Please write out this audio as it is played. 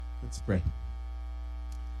Let's pray.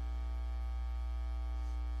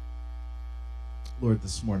 Lord,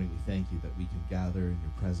 this morning we thank you that we can gather in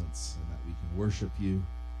your presence and that we can worship you.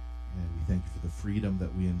 And we thank you for the freedom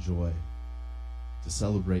that we enjoy to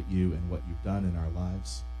celebrate you and what you've done in our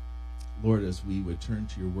lives. Lord, as we would turn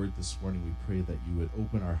to your word this morning, we pray that you would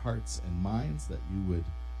open our hearts and minds, that you would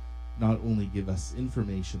not only give us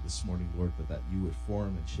information this morning, Lord, but that you would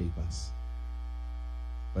form and shape us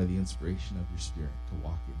by the inspiration of your Spirit to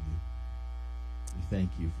walk in you. We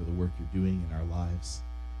thank you for the work you're doing in our lives.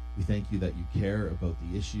 We thank you that you care about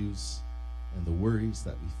the issues and the worries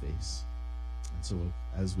that we face. And so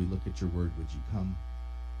as we look at your word, would you come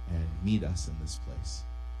and meet us in this place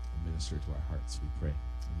and minister to our hearts, we pray.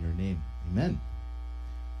 In your name, amen.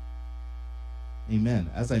 Amen.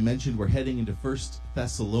 As I mentioned, we're heading into 1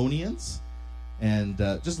 Thessalonians. And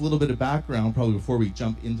just a little bit of background, probably before we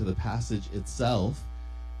jump into the passage itself.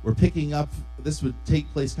 We're picking up, this would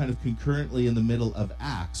take place kind of concurrently in the middle of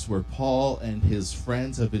Acts, where Paul and his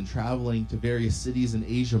friends have been traveling to various cities in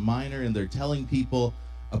Asia Minor, and they're telling people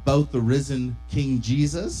about the risen King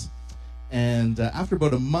Jesus. And after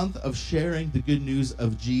about a month of sharing the good news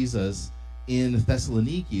of Jesus in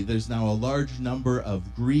Thessaloniki, there's now a large number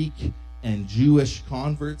of Greek and Jewish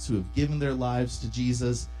converts who have given their lives to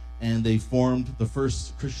Jesus, and they formed the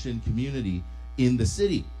first Christian community in the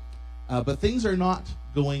city. But things are not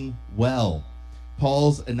going well.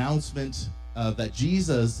 Paul's announcement that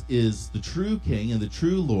Jesus is the true King and the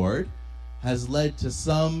true Lord has led to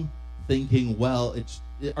some thinking, well,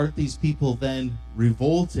 aren't these people then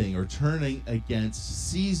revolting or turning against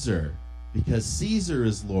Caesar? Because Caesar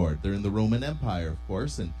is Lord. They're in the Roman Empire, of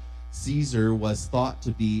course, and Caesar was thought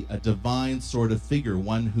to be a divine sort of figure,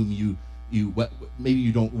 one whom you maybe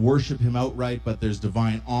you don't worship him outright, but there's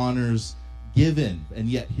divine honors given. And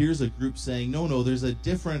yet here's a group saying, no, there's a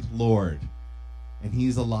different Lord, and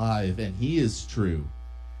he's alive and he is true.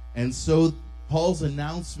 And so Paul's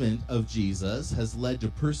announcement of Jesus has led to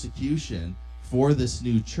persecution for this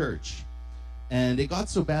new church. And it got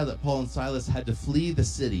so bad that Paul and Silas had to flee the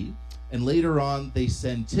city, and later on they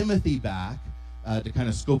send Timothy back to kind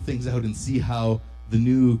of scope things out and see how the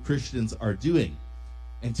new Christians are doing.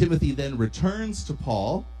 And Timothy then returns to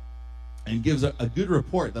Paul and gives a good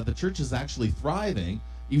report that the church is actually thriving,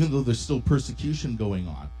 even though there's still persecution going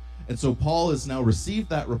on. And so Paul has now received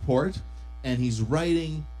that report, and he's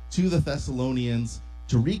writing to the Thessalonians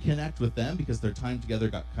to reconnect with them because their time together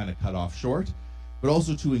got kind of cut off short, but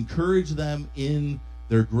also to encourage them in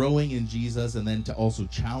their growing in Jesus, and then to also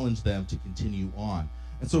challenge them to continue on.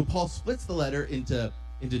 And so Paul splits the letter into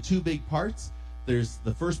two big parts. There's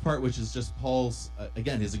the first part, which is just Paul's,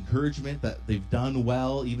 again, his encouragement that they've done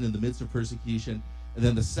well, even in the midst of persecution. And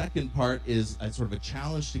then the second part is a sort of a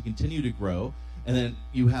challenge to continue to grow. And then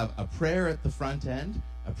you have a prayer at the front end,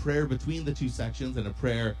 a prayer between the two sections, and a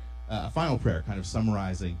prayer, a final prayer, kind of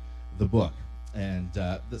summarizing the book. And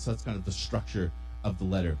so that's kind of the structure of the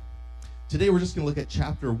letter. Today we're just going to look at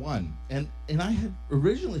chapter 1. And I had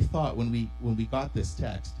originally thought when we got this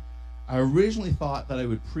text, I originally thought that I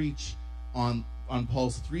would preach on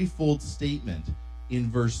Paul's threefold statement in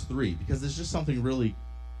verse 3, because there's just something really,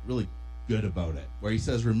 really good about it, where he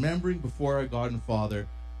says, remembering before our God and Father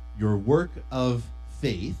your work of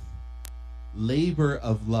faith, labor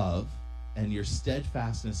of love, and your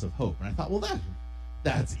steadfastness of hope. And I thought, well,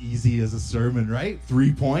 that's easy as a sermon, right?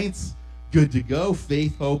 3 points, good to go.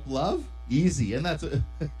 Faith, hope, love, easy. And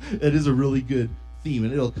it is a really good theme,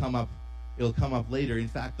 and it'll come up later. In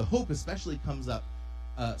fact, the hope especially comes up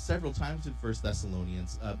several times in 1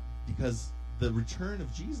 Thessalonians because the return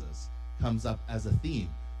of Jesus comes up as a theme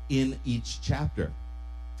in each chapter.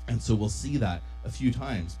 And so we'll see that a few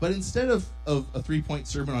times. But instead of a 3-point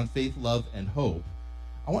sermon on faith, love, and hope,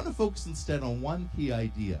 I want to focus instead on one key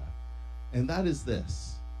idea, and that is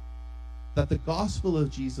this, that the gospel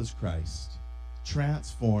of Jesus Christ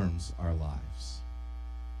transforms our lives.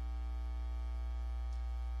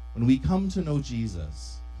 When we come to know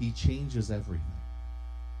Jesus, he changes everything.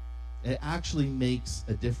 It actually makes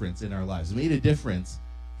a difference in our lives. It made a difference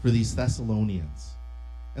for these Thessalonians.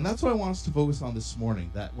 And that's what I want us to focus on this morning,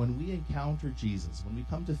 that when we encounter Jesus, when we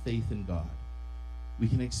come to faith in God, we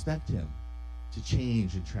can expect him to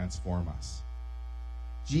change and transform us.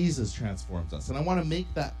 Jesus transforms us. And I want to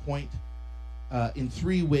make that point in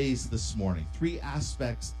 3 ways this morning, 3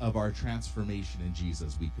 aspects of our transformation in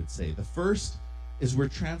Jesus, we could say. The first is we're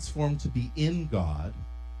transformed to be in God.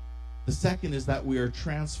 The second is that we are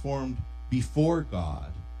transformed before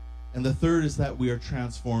God. And the third is that we are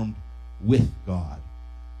transformed with God.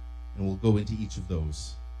 And we'll go into each of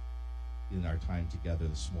those in our time together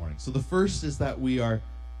this morning. So the first is that we are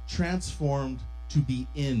transformed to be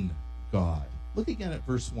in God. Look again at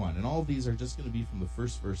verse 1, and all of these are just going to be from the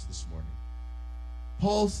first verse this morning.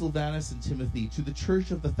 Paul, Silvanus, and Timothy, to the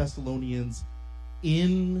church of the Thessalonians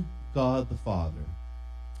in God the Father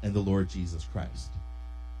and the Lord Jesus Christ.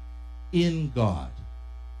 In God.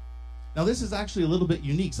 Now this is actually a little bit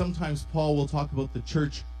unique. Sometimes Paul will talk about the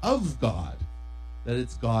church of God, that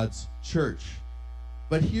it's God's church.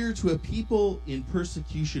 But here, to a people in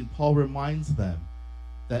persecution, Paul reminds them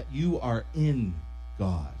that you are in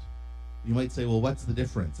God. You might say, well, what's the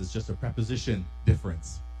difference? It's just a preposition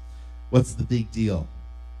difference. What's the big deal?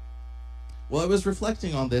 Well, I was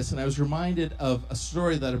reflecting on this, and I was reminded of a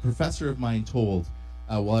story that a professor of mine told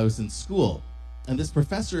while I was in school. And this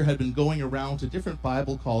professor had been going around to different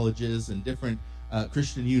Bible colleges and different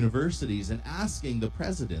Christian universities and asking the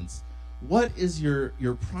presidents, what is your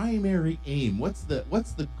primary aim? What's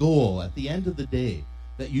the goal at the end of the day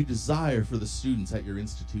that you desire for the students at your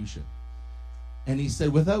institution? And he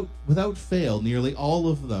said, without fail, nearly all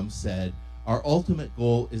of them said, our ultimate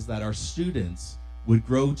goal is that our students would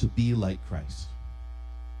grow to be like Christ,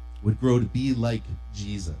 would grow to be like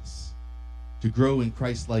Jesus, to grow in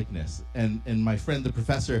Christ-likeness. And my friend, the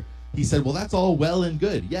professor, he said, well, that's all well and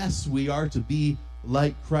good. Yes, we are to be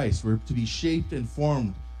like Christ. We're to be shaped and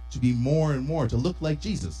formed to be more and more, to look like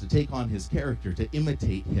Jesus, to take on his character, to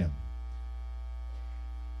imitate him.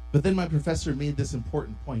 But then my professor made this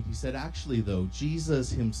important point. He said, actually, though,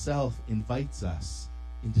 Jesus himself invites us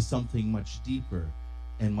into something much deeper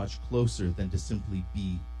and much closer than to simply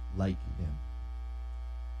be like him.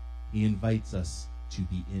 He invites us to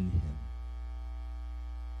be in him.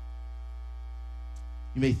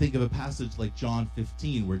 You may think of a passage like John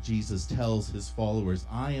 15, where Jesus tells his followers,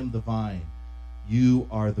 I am the vine, you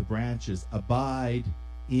are the branches. Abide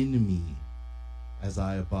in me as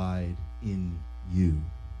I abide in you.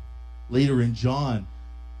 Later in John,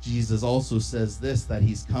 Jesus also says this, that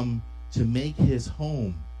he's come to make his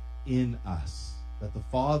home in us, that the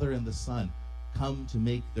Father and the Son come to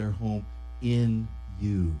make their home in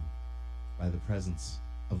you by the presence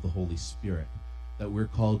of the Holy Spirit, that we're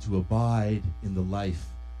called to abide in the life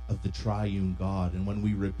of the triune God. And when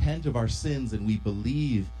we repent of our sins and we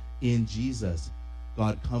believe in Jesus,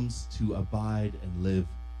 God comes to abide and live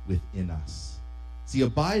within us. See,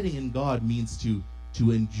 abiding in God means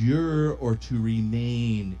to endure or to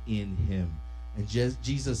remain in him. And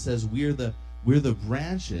Jesus says we're the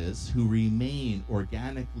branches who remain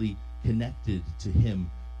organically connected to him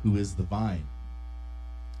who is the vine.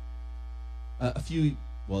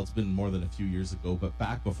 It's been more than a few years ago, but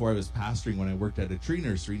back before I was pastoring, when I worked at a tree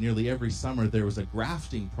nursery, nearly every summer there was a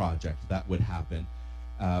grafting project that would happen.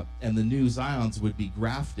 And the new Zions would be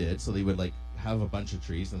grafted, so they would have a bunch of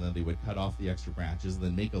trees, and then they would cut off the extra branches and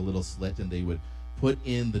then make a little slit, and they would put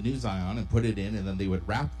in the new Zion and put it in, and then they would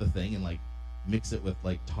wrap the thing and mix it with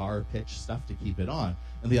tar pitch stuff to keep it on.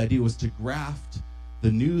 And the idea was to graft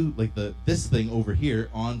the new, this thing over here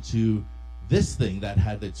onto this thing that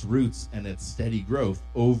had its roots and its steady growth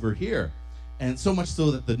over here. And so much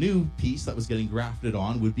so that the new piece that was getting grafted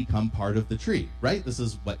on would become part of the tree, right? This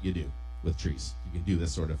is what you do with trees. You can do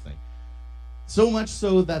this sort of thing. So much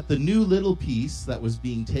so that the new little piece that was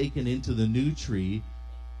being taken into the new tree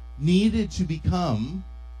needed to become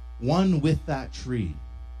one with that tree.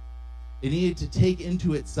 It needed to take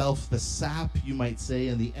into itself the sap, you might say,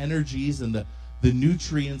 and the energies and the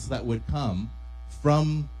nutrients that would come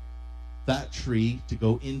from that tree to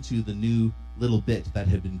go into the new little bit that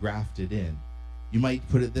had been grafted in. You might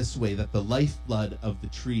put it this way, that the lifeblood of the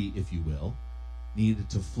tree, if you will, needed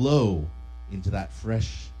to flow into that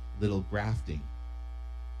fresh little grafting.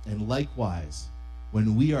 And likewise,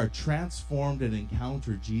 when we are transformed and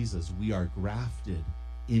encounter Jesus, we are grafted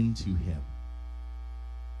into him.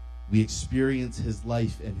 We experience his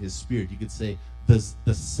life and his spirit. You could say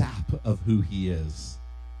the sap of who he is,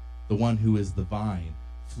 the one who is the vine,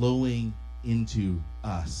 flowing into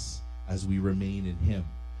us as we remain in him.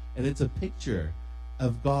 And it's a picture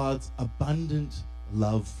of God's abundant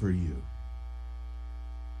love for you.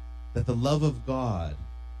 That the love of God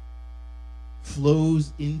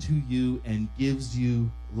flows into you and gives you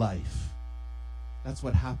life. That's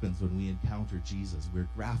what happens when we encounter Jesus. We're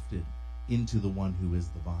grafted into the one who is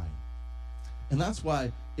the vine. And that's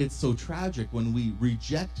why it's so tragic when we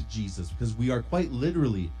reject Jesus, because we are quite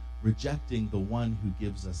literally rejecting the one who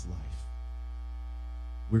gives us life.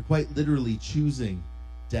 We're quite literally choosing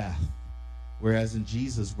death, whereas in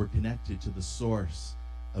Jesus we're connected to the source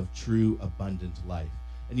of true abundant life.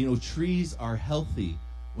 And trees are healthy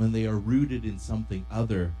when they are rooted in something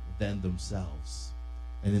other than themselves.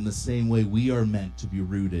 And in the same way, we are meant to be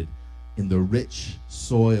rooted in the rich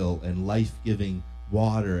soil and life-giving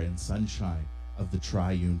water and sunshine of the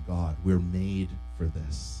triune God. We're made for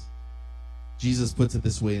this. Jesus puts it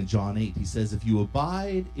this way in John 8. He says, if you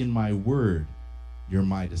abide in my word, you're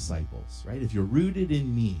my disciples, right? If you're rooted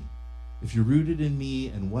in me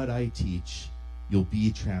and what I teach, you'll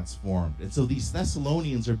be transformed. And so these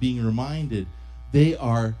Thessalonians are being reminded they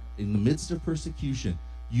are in the midst of persecution.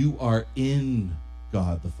 You are in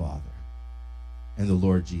God the Father and the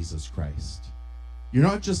Lord Jesus Christ. You're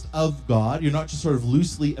not just of God. You're not just sort of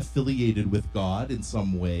loosely affiliated with God in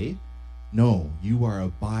some way. No, you are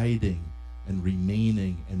abiding and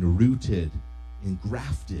remaining and rooted and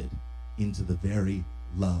grafted into the very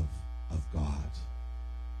love of God.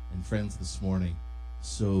 And friends, this morning,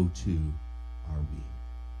 so too are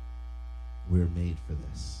we. We're made for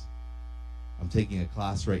this. I'm taking a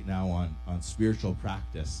class right now on spiritual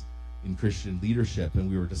practice in Christian leadership, and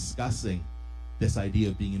we were discussing this idea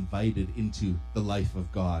of being invited into the life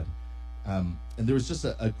of God. And there was just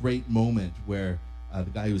a great moment where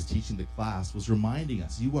the guy who was teaching the class was reminding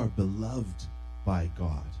us, you are beloved by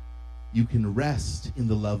God. You can rest in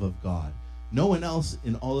the love of God. No one else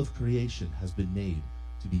in all of creation has been made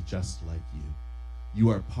to be just like you. You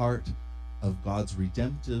are part of God's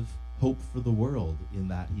redemptive hope for the world in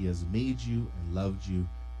that he has made you and loved you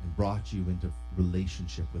and brought you into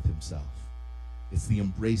relationship with himself. It's the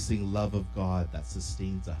embracing love of God that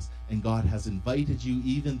sustains us. And God has invited you,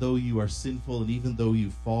 even though you are sinful and even though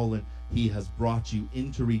you've fallen, he has brought you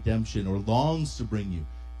into redemption, or longs to bring you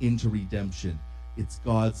into redemption. It's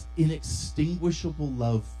God's inextinguishable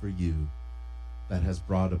love for you that has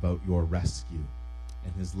brought about your rescue.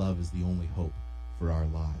 And his love is the only hope for our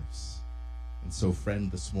lives. And so,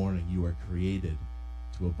 friend, this morning you are created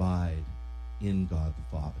to abide in God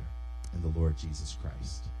the Father and the Lord Jesus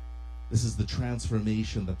Christ. This is the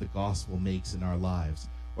transformation that the gospel makes in our lives.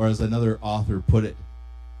 Or as another author put it,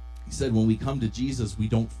 he said, when we come to Jesus, we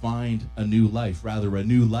don't find a new life. Rather, a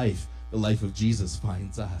new life, the life of Jesus,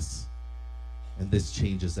 finds us. And this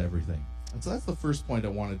changes everything. And so that's the first point I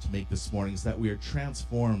wanted to make this morning, is that we are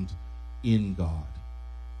transformed in God.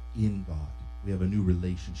 In God. We have a new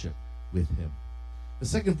relationship with him. The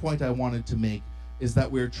second point I wanted to make is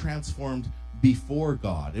that we're transformed before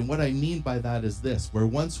God. And what I mean by that is this, where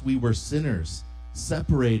once we were sinners,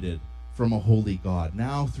 separated from a holy God,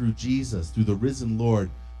 now through Jesus, through the risen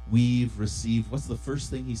Lord, we've received, what's the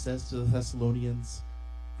first thing he says to the Thessalonians?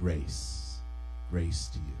 Grace. Grace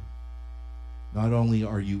to you. Not only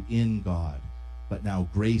are you in God, but now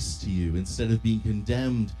grace to you. Instead of being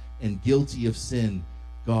condemned and guilty of sin,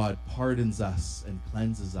 God pardons us and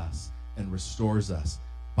cleanses us and restores us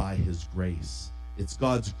by his grace. It's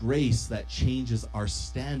God's grace that changes our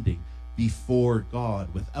standing before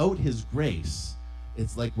God. Without his grace,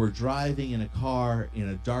 it's like we're driving in a car in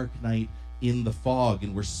a dark night in the fog,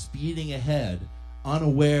 and we're speeding ahead,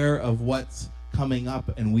 unaware of what's coming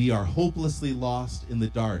up, and we are hopelessly lost in the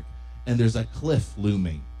dark. And there's a cliff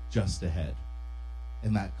looming just ahead.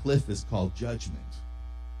 And that cliff is called judgment.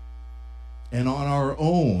 And on our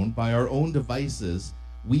own, by our own devices,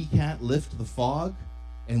 we can't lift the fog,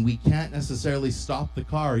 and we can't necessarily stop the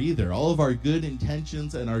car either. All of our good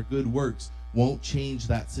intentions and our good works won't change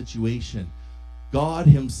that situation. God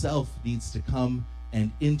himself needs to come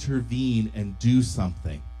and intervene and do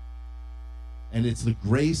something. And it's the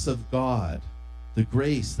grace of God, the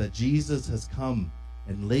grace that Jesus has come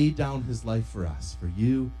and laid down his life for us, for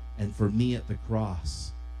you and for me at the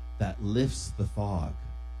cross, that lifts the fog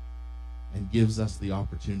and gives us the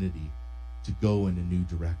opportunity to go in a new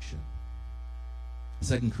direction.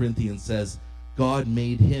 2 Corinthians says, God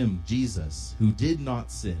made him, Jesus, who did not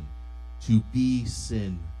sin, to be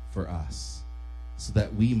sin for us, so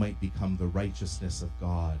that we might become the righteousness of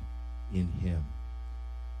God in him.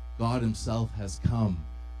 God himself has come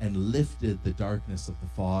and lifted the darkness of the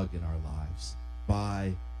fog in our lives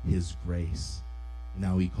by his grace.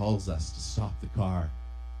 Now he calls us to stop the car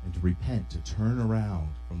and to repent, to turn around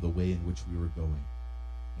from the way in which we were going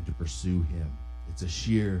and to pursue him. It's a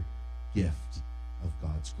sheer gift of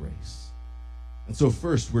God's grace. And so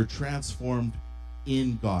first, we're transformed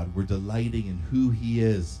in God. We're delighting in who he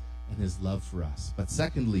is and his love for us. But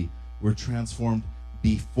secondly, we're transformed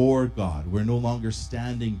before God. We're no longer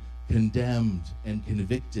standing condemned and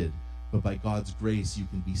convicted, but by God's grace, you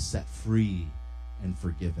can be set free and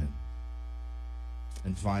forgiven.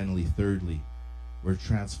 And finally, thirdly, we're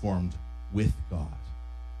transformed with God.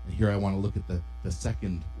 And here I want to look at the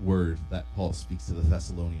second word that Paul speaks to the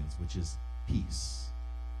Thessalonians, which is peace.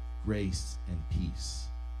 Grace and peace.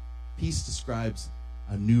 Peace describes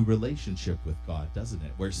a new relationship with God, doesn't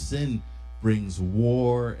it? Where sin brings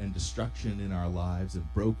war and destruction in our lives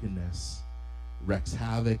and brokenness. wreaks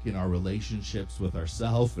havoc in our relationships with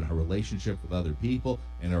ourselves, and our relationship with other people,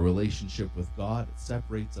 and our relationship with God. It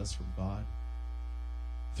separates us from God.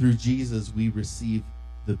 Through Jesus, we receive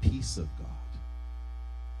the peace of God,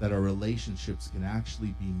 that our relationships can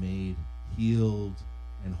actually be made healed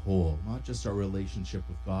and whole. Not just our relationship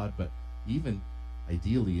with God, but even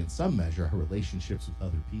ideally, in some measure, our relationships with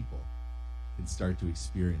other people can start to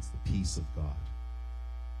experience the peace of God.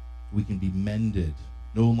 We can be mended,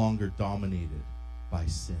 no longer dominated by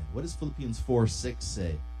sin. What does Philippians 4:6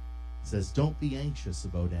 say? It says, don't be anxious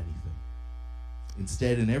about anything.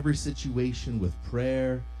 Instead, in every situation, with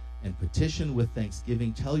prayer and petition with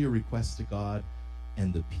thanksgiving, tell your requests to God,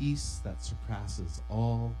 and the peace that surpasses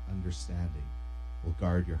all understanding will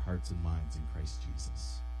guard your hearts and minds in Christ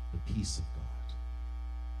Jesus. The peace of God.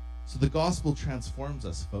 So the gospel transforms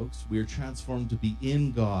us, folks. We are transformed to be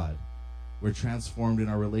in God. We're transformed in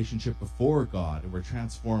our relationship before God, and we're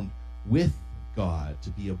transformed with God to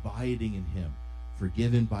be abiding in Him,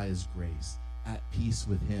 forgiven by His grace, at peace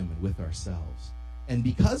with Him and with ourselves. And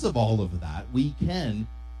because of all of that, we can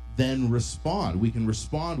then respond. We can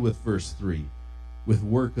respond with verse 3, with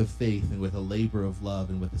work of faith and with a labor of love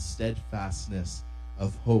and with a steadfastness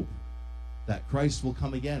of hope that Christ will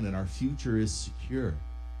come again and our future is secure.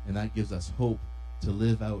 And that gives us hope to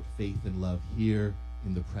live out faith and love here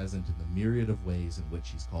in the present, in the myriad of ways in which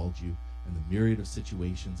He's called you, and the myriad of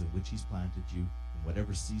situations in which He's planted you, in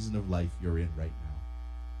whatever season of life you're in right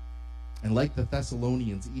now. And like the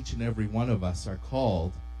Thessalonians, each and every one of us are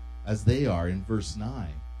called, as they are in verse 9,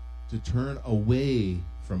 to turn away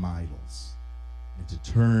from idols and to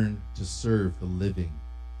turn to serve the living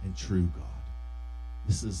and true God.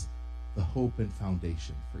 This is the hope and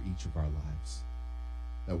foundation for each of our lives,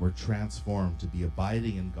 that we're transformed to be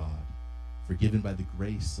abiding in God, forgiven by the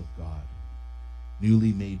grace of God,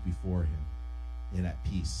 newly made before Him, and at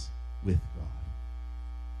peace with God.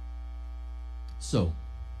 So,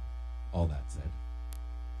 all that said,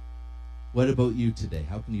 what about you today?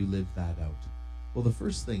 How can you live that out? Well, the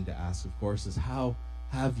first thing to ask, of course, is how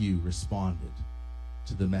have you responded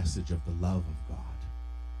to the message of the love of God?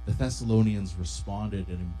 The Thessalonians responded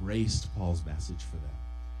and embraced Paul's message for them,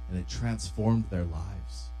 and it transformed their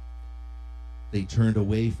lives. They turned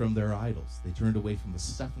away from their idols. They turned away from the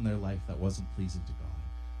stuff in their life that wasn't pleasing to God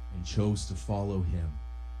and chose to follow Him,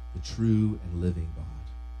 the true and living God.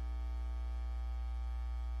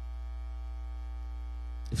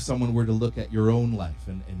 If someone were to look at your own life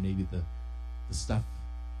and maybe the stuff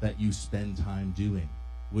that you spend time doing,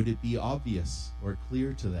 would it be obvious or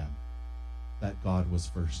clear to them that God was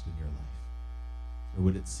first in your life? Or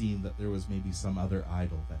would it seem that there was maybe some other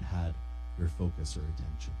idol that had your focus or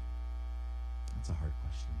attention? That's a hard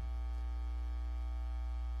question.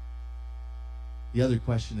 The other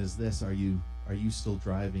question is this: are you still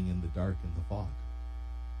driving in the dark and the fog?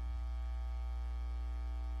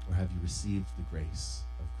 Or have you received the grace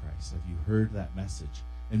of Christ? Have you heard that message?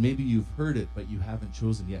 And maybe you've heard it, but you haven't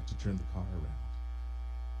chosen yet to turn the car around.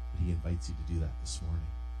 But He invites you to do that this morning,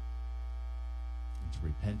 and to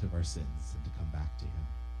repent of our sins and to come back to Him.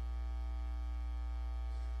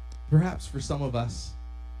 Perhaps for some of us,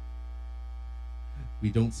 we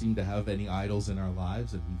don't seem to have any idols in our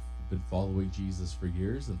lives, and we've been following Jesus for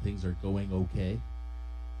years, and things are going okay.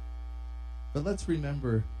 But let's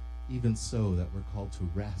remember, even so, that we're called to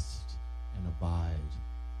rest and abide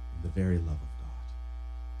in the very love of God.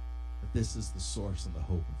 That this is the source and the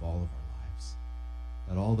hope of all of our lives.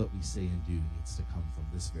 That all that we say and do needs to come from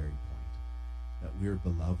this very point. That we're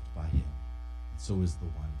beloved by Him, and so is the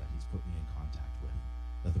one that He's put me in contact with.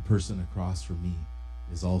 That the person across from me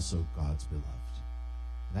is also God's beloved.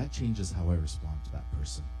 And that changes how I respond to that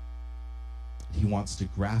person. He wants to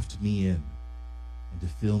graft me in and to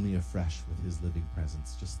fill me afresh with His living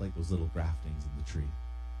presence, just like those little graftings in the tree.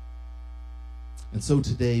 And so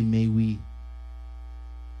today, may we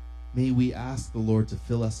ask the Lord to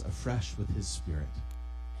fill us afresh with His Spirit,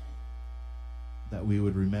 that we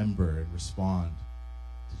would remember and respond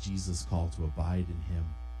to Jesus' call to abide in Him,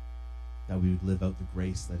 that we would live out the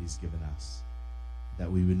grace that He's given us,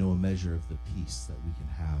 that we would know a measure of the peace that we can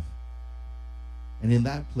have. And in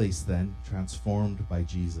that place then, transformed by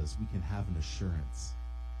Jesus, we can have an assurance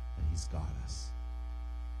that He's got us,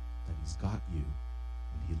 that He's got you,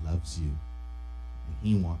 and He loves you, and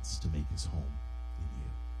He wants to make His home in you.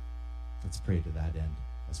 Let's pray to that end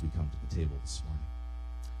as we come to the table this morning.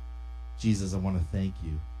 Jesus, I want to thank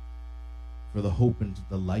You for the hope and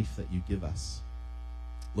the life that You give us.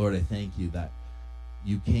 Lord, I thank You that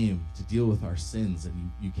You came to deal with our sins,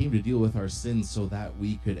 and you came to deal with our sins so that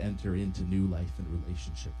we could enter into new life and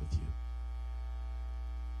relationship with You.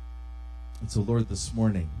 And so, Lord, this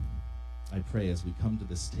morning, I pray as we come to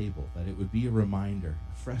this table that it would be a reminder,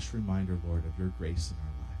 a fresh reminder, Lord, of your grace in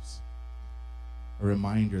our lives. A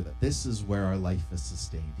reminder that this is where our life is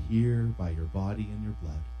sustained, here by your body and your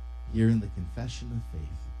blood, here in the confession of faith.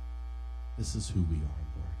 This is who we are,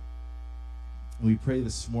 Lord. And we pray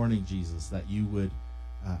this morning, Jesus, that you would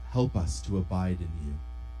help us to abide in you,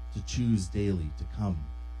 to choose daily to come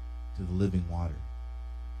to the living water.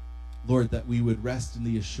 Lord, that we would rest in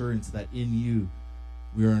the assurance that in you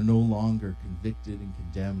we are no longer convicted and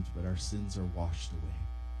condemned, but our sins are washed away.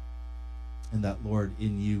 And that, Lord,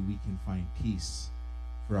 in you we can find peace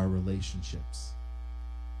for our relationships,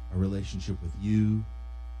 our relationship with you,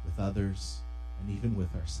 with others, and even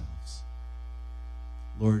with ourselves.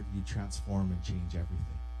 Lord, you transform and change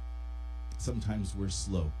everything. Sometimes we're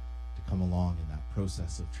slow to come along in that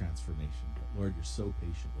process of transformation, but Lord, you're so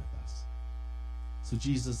patient with us. So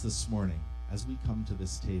Jesus, this morning, as we come to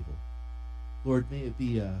this table, Lord, may it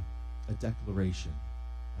be a declaration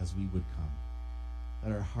as we would come,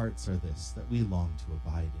 that our hearts are this, that we long to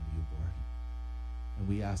abide in you, Lord. And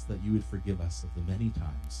we ask that you would forgive us of the many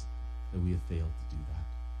times that we have failed to do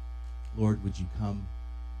that. Lord, would you come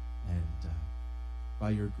and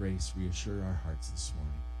by your grace reassure our hearts this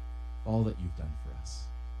morning of all that you've done for us,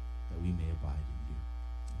 that we may abide in you.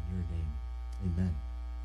 In your name, amen.